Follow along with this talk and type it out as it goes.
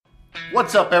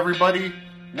What's up, everybody?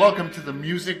 Welcome to the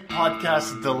Music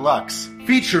Podcast Deluxe.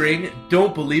 Featuring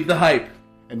Don't Believe the Hype.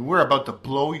 And we're about to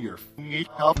blow your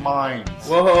minds.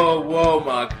 Whoa,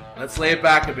 Mug. Let's lay it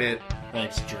back a bit.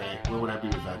 Thanks, Dre. Where would I be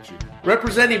without you?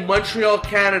 Representing Montreal,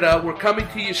 Canada, we're coming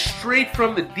to you straight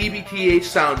from the DBTH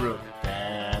sound room.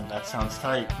 Damn, that sounds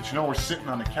tight. But you know we're sitting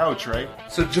on the couch, right?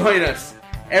 So join us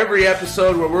every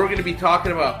episode where we're going to be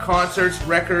talking about concerts,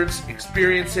 records,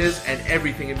 experiences, and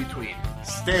everything in between.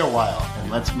 Stay a while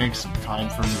and let's make some time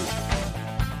for music.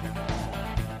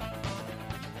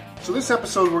 So this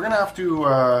episode, we're going to have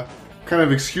to kind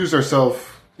of excuse ourselves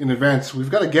in advance. We've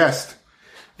got a guest.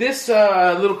 This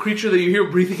little creature that you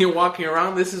hear breathing and walking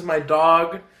around, this is my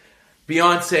dog,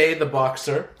 Beyonce, the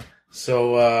boxer.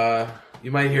 So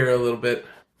you might hear a little bit.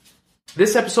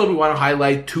 This episode, we want to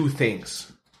highlight two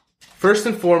things. First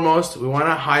and foremost, we want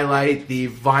to highlight the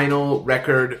vinyl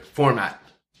record format.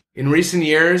 In recent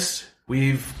years,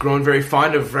 we've grown very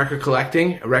fond of record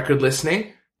collecting, record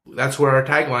listening. That's where our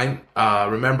tagline,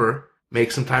 remember,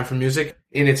 make some time for music,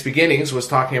 in its beginnings was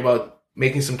talking about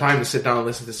making some time to sit down and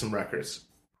listen to some records.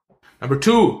 Number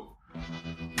two,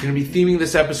 we're going to be theming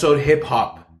this episode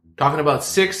hip-hop, talking about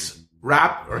 6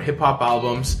 rap or hip-hop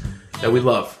albums that we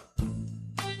love.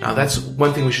 Now, that's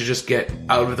one thing we should just get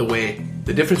out of the way,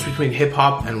 the difference between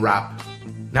hip-hop and rap.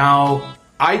 Now,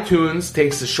 iTunes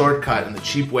takes the shortcut and the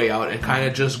cheap way out and kind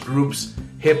of just groups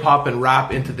hip-hop and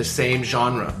rap into the same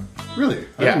genre. Really?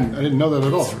 Yeah. I didn't know that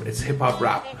at all. It's hip-hop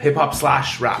rap.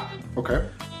 Hip-hop/rap. Okay.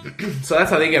 So that's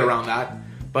how they get around that.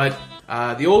 But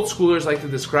the old schoolers like to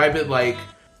describe it like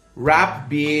rap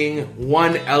being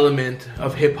one element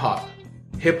of hip-hop.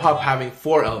 Hip-hop having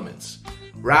 4 elements.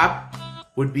 Rap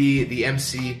would be the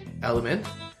MC element.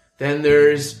 Then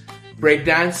there's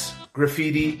breakdance,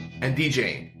 graffiti, and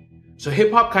DJing. So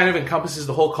hip-hop kind of encompasses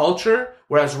the whole culture,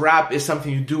 whereas rap is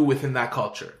something you do within that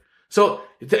culture. So,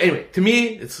 anyway, to me,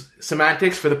 it's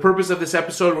semantics. For the purpose of this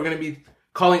episode, we're going to be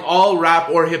calling all rap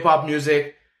or hip-hop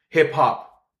music hip-hop.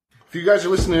 If you guys are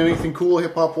listening to anything cool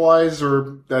hip-hop-wise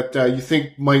or that you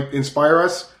think might inspire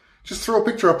us, just throw a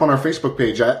picture up on our Facebook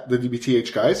page at the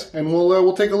DBTH guys, and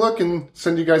we'll take a look and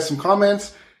send you guys some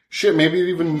comments. Shit, maybe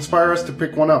even inspire us to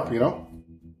pick one up, you know?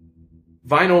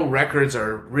 Vinyl records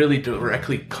are really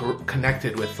directly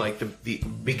connected with like the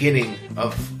beginning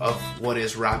of what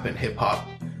is rap and hip-hop.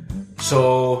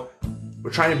 So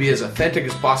we're trying to be as authentic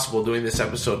as possible doing this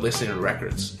episode, listening to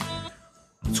records.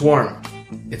 It's warm.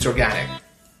 It's organic.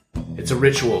 It's a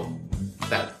ritual.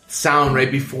 That sound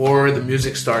right before the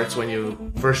music starts when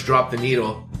you first drop the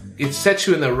needle. It sets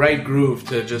you in the right groove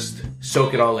to just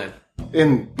soak it all in.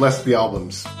 Unless the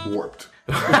album's warped.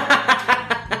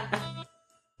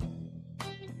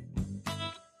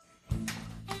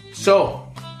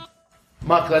 So,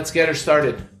 Muck, let's get her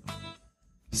started.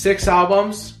 6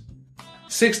 albums,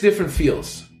 6 different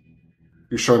feels.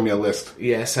 You're showing me a list.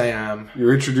 Yes, I am.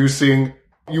 You're introducing...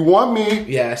 You want me...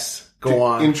 Yes, go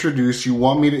on. You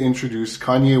want me to introduce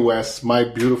Kanye West's My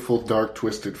Beautiful Dark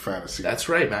Twisted Fantasy. That's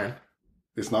right, man.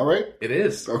 It's not right? It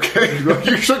is. Okay.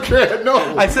 You shook your head. No.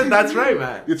 I said that's right,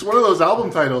 man. It's one of those album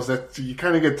titles that you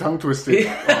kind of get tongue twisted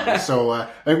on. So I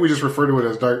think we just refer to it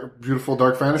as Beautiful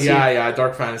Dark Fantasy. Yeah,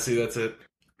 Dark Fantasy, that's it.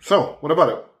 So, what about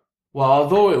it? Well,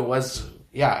 although it was,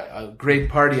 a great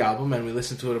party album and we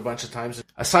listened to it a bunch of times.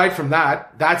 Aside from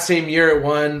that same year it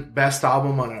won Best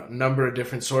Album on a number of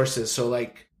different sources. So,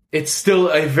 like, it's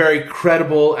still a very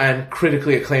credible and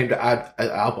critically acclaimed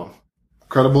album.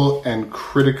 Credible and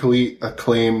critically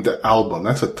acclaimed album.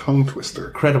 That's a tongue twister.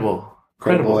 Credible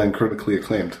and critically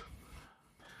acclaimed.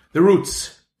 The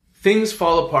Roots. Things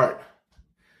Fall Apart.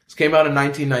 This came out in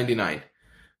 1999.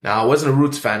 Now, I wasn't a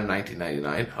Roots fan in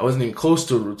 1999. I wasn't even close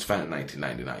to a Roots fan in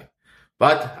 1999.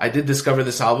 But I did discover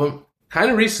this album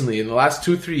kind of recently, in the last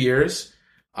 2-3 years.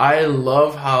 I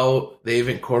love how they've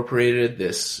incorporated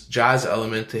this jazz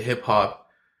element to hip-hop.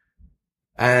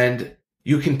 And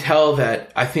you can tell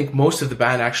that I think most of the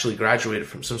band actually graduated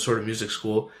from some sort of music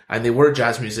school, and they were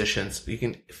jazz musicians. You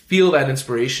can feel that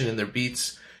inspiration in their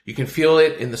beats. You can feel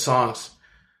it in the songs.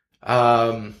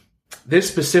 This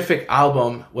specific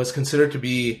album was considered to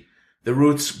be the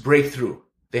Roots' breakthrough.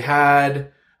 They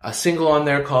had a single on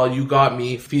there called You Got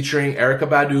Me featuring Erykah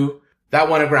Badu. That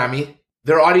won a Grammy.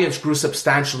 Their audience grew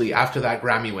substantially after that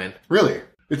Grammy win. Really?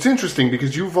 It's interesting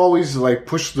because you've always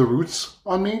pushed the Roots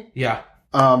on me. Yeah.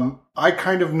 I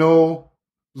kind of know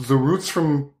the Roots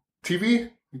from TV,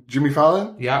 Jimmy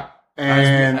Fallon. Yeah.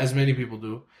 And as many people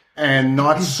do. And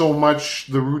not so much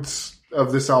the Roots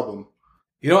of this album.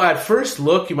 You know, at first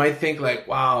look, you might think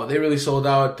wow, they really sold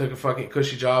out, took a fucking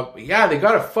cushy job. Yeah, they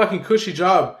got a fucking cushy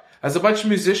job. As a bunch of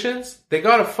musicians, they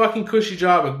got a fucking cushy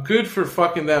job, and good for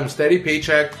fucking them. Steady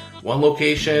paycheck, one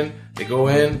location, they go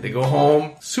in, they go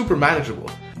home. Super manageable.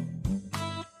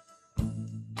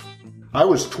 I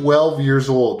was 12 years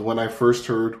old when I first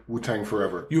heard Wu-Tang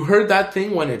Forever. You heard that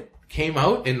thing when it came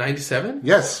out in 97?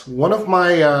 Yes. One of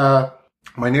my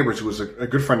my neighbors, who was a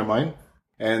good friend of mine,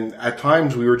 and at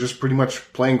times we were just pretty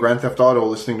much playing Grand Theft Auto,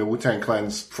 listening to Wu-Tang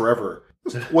Clan's Forever.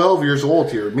 I was 12 years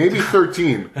old here, maybe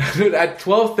 13. Dude, at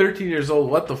 12, 13 years old,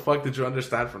 what the fuck did you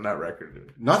understand from that record,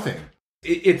 dude? Nothing.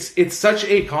 It's such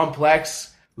a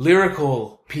complex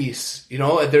lyrical piece. You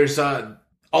know, there's a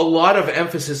lot of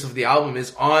emphasis of the album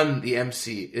is on the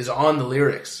MC, is on the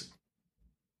lyrics.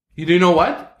 You do know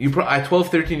what? At 12,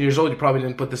 13 years old, you probably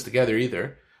didn't put this together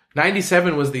either.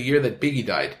 97 was the year that Biggie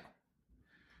died.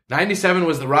 97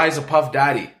 was the rise of Puff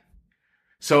Daddy.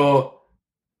 So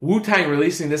Wu-Tang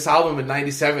releasing this album in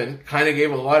 97 kind of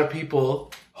gave a lot of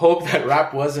people hope that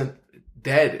rap wasn't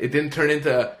dead. It didn't turn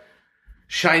into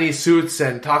shiny suits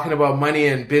and talking about money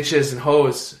and bitches and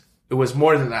hoes. It was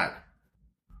more than that.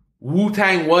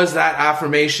 Wu-Tang was that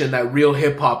affirmation that real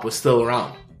hip-hop was still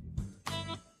around.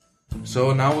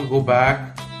 So now we go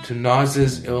back to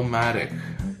Nas's Illmatic.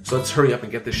 So let's hurry up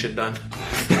and get this shit done.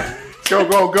 Go.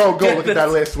 Look at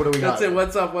that list. What do we got? That's it.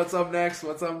 What's up next?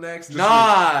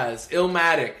 Nas,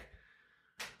 Illmatic.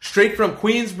 Straight from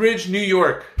Queensbridge, New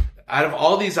York. Out of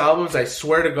all these albums, I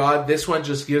swear to God, this one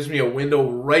just gives me a window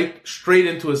right straight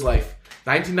into his life.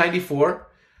 1994.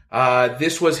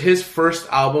 This was his first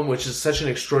album, which is such an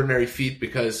extraordinary feat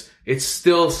because it's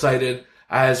still cited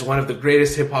as one of the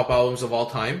greatest hip-hop albums of all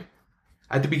time.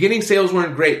 At the beginning, sales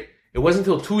weren't great. It wasn't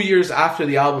until 2 years after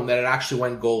the album that it actually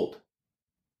went gold.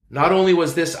 Not only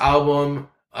was this album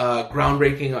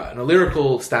groundbreaking on a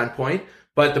lyrical standpoint,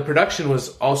 but the production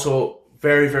was also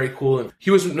very, very cool. And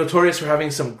he was notorious for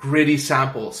having some gritty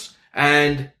samples.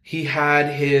 And he had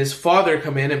his father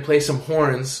come in and play some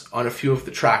horns on a few of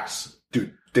the tracks.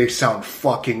 Dude, they sound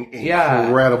fucking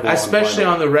incredible. Yeah, especially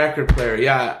on the record player.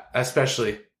 Yeah,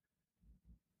 especially.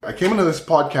 I came into this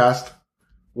podcast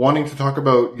wanting to talk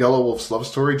about Yellow Wolf's love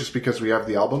story just because we have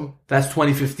the album. That's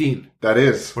 2015. That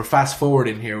is. We're fast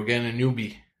forwarding here. We're getting a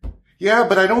newbie. Yeah,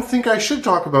 but I don't think I should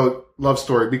talk about Love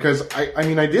Story because I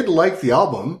mean, I did like the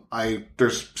album.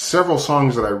 There's several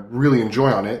songs that I really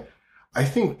enjoy on it. I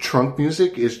think Trunk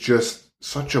Music is just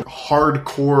such a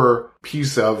hardcore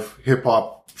piece of hip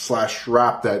hop /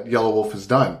 rap that Yellow Wolf has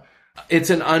done. It's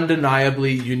an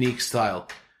undeniably unique style.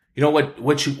 You know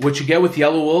what you get with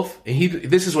Yellow Wolf, and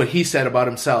this is what he said about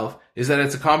himself, is that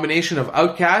it's a combination of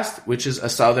Outkast, which is a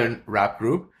southern rap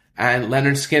group, and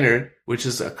Leonard Skinner, which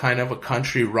is a kind of a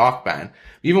country rock band.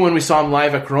 Even when we saw him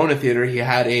live at Corona Theater, he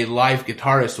had a live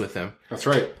guitarist with him. That's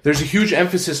right. There's a huge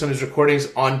emphasis on his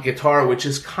recordings on guitar, which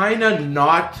is kind of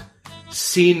not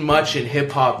seen much in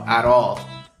hip hop at all.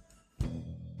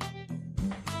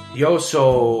 Yo,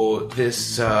 so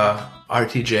this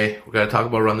RTJ, we gotta talk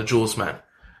about Run the Jewels, man.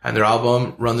 And their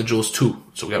album, Run the Jewels 2.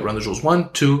 So we got Run the Jewels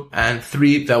 1, 2, and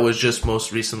 3 that was just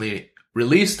most recently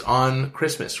released on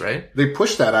Christmas, right? They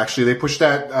pushed that, actually. They pushed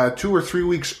that 2 or 3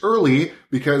 weeks early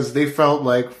because they felt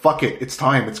like, fuck it, it's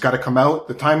time. It's got to come out.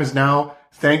 The time is now.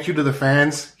 Thank you to the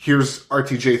fans. Here's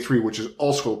RTJ 3, which is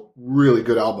also a really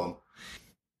good album.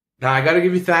 Now, I got to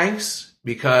give you thanks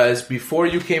because before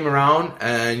you came around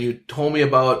and you told me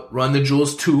about Run the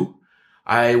Jewels 2,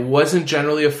 I wasn't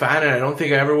generally a fan, and I don't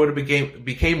think I ever would have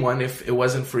became one if it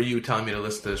wasn't for you telling me to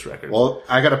listen to this record. Well,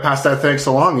 I got to pass that thanks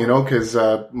along, because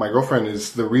my girlfriend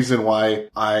is the reason why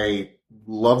I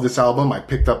love this album. I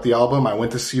picked up the album. I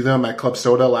went to see them at Club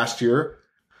Soda last year.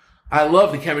 I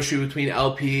love the chemistry between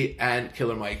LP and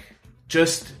Killer Mike.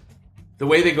 Just the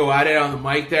way they go at it on the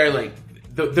mic there, like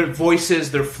their voices,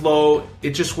 their flow,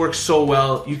 it just works so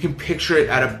well. You can picture it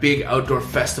at a big outdoor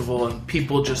festival and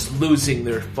people just losing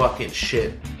their fucking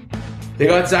shit. They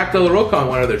got Zach De La Rocha on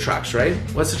one of their tracks, right?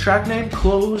 What's the track name?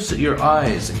 Close Your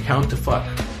Eyes and Count to Fuck.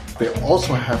 They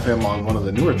also have him on one of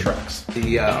the newer tracks.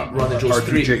 The Run the Jewels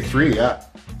 3. RTJ 3, yeah.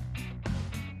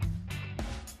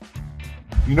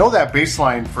 You know that bass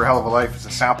line for Hell of a Life is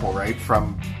a sample, right?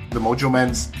 From the Mojo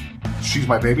Men's She's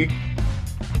My Baby?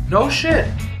 No shit.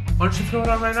 Why don't you throw it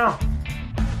on right now?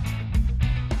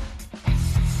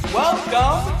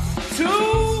 Welcome to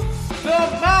the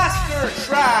Master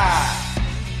Track,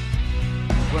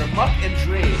 where Muck and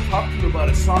Dre talk to you about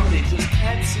a song they just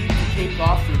can't seem to take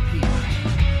off repeat.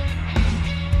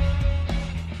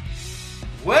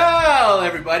 Well,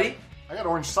 everybody, I got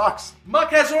orange socks. Muck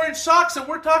has orange socks, and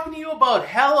we're talking to you about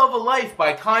Hell of a Life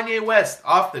by Kanye West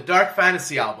off the Dark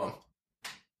Fantasy album.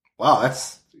 Wow,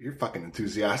 that's You're fucking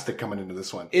enthusiastic coming into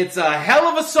this one. It's a hell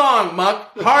of a song,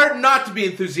 Muck. Hard not to be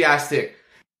enthusiastic.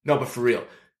 No, but for real.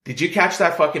 Did you catch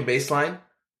that fucking bass line?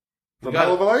 From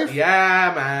Hell of a Life?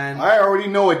 Yeah, man. I already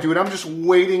know it, dude. I'm just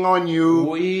waiting on you.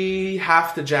 We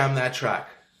have to jam that track.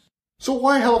 So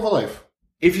why Hell of a Life?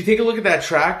 If you take a look at that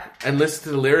track and listen to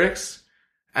the lyrics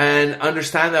and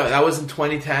understand that that was in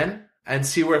 2010 and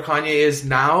see where Kanye is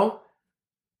now,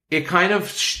 it kind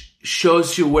of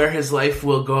shows you where his life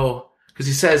will go. Because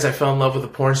he says, I fell in love with a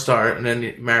porn star and then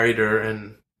he married her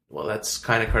and, well, that's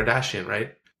kind of Kardashian,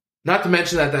 right? Not to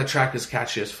mention that track is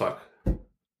catchy as fuck.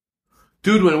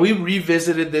 Dude, when we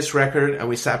revisited this record and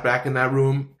we sat back in that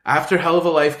room, after Hell of a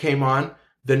Life came on,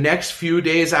 the next few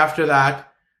days after that,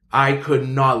 I could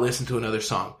not listen to another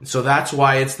song. So that's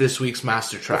why it's this week's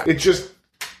master track. It's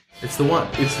the one.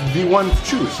 It's the one to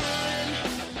choose.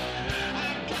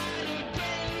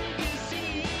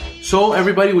 So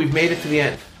everybody, we've made it to the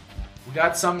end. We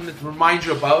got something to remind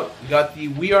you about. We got the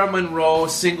We Are Monroe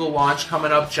single launch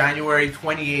coming up January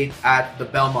 28th at the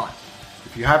Belmont.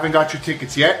 If you haven't got your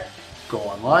tickets yet, go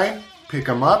online, pick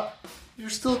them up. You're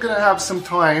still going to have some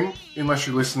time, unless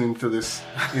you're listening to this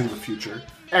in the future.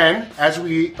 And as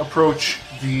we approach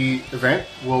the event,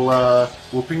 we'll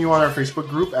ping you on our Facebook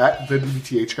group at the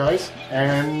DBTH Guys,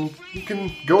 and you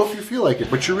can go if you feel like it.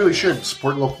 But you really should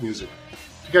support local music.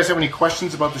 If you guys have any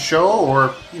questions about the show,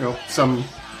 or some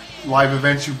live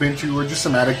events you've been to, or just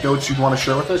some anecdotes you'd want to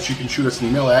share with us, you can shoot us an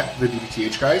email at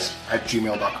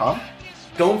thedbthguys@gmail.com.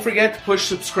 Don't forget to push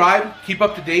subscribe. Keep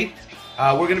up to date.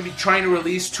 We're going to be trying to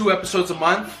release 2 episodes a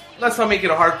month. Let's not make it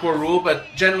a hardcore rule, but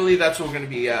generally that's what we're going to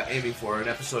be aiming for, an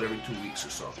episode every 2 weeks or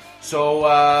so. So,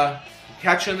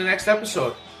 catch you in the next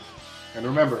episode. And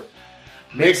remember,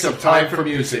 make some time for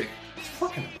music. It's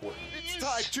fucking important.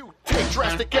 Time to take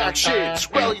drastic action.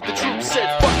 Rally the troops,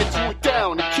 said fuck it, threw it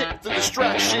down and kick the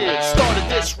distraction. Started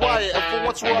this riot, and for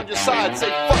once we're on your side, say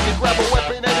fuck it, grab a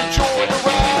weapon and enjoy the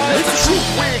ride. It's the truth,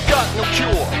 we ain't got no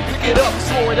cure. Pick it up,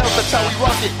 throw it out, that's how we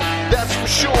rock it, that's for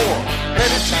sure.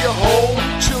 Headed to your home,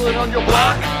 chilling on your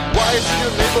block. Riots in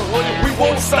your neighborhood, and we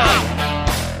won't stop.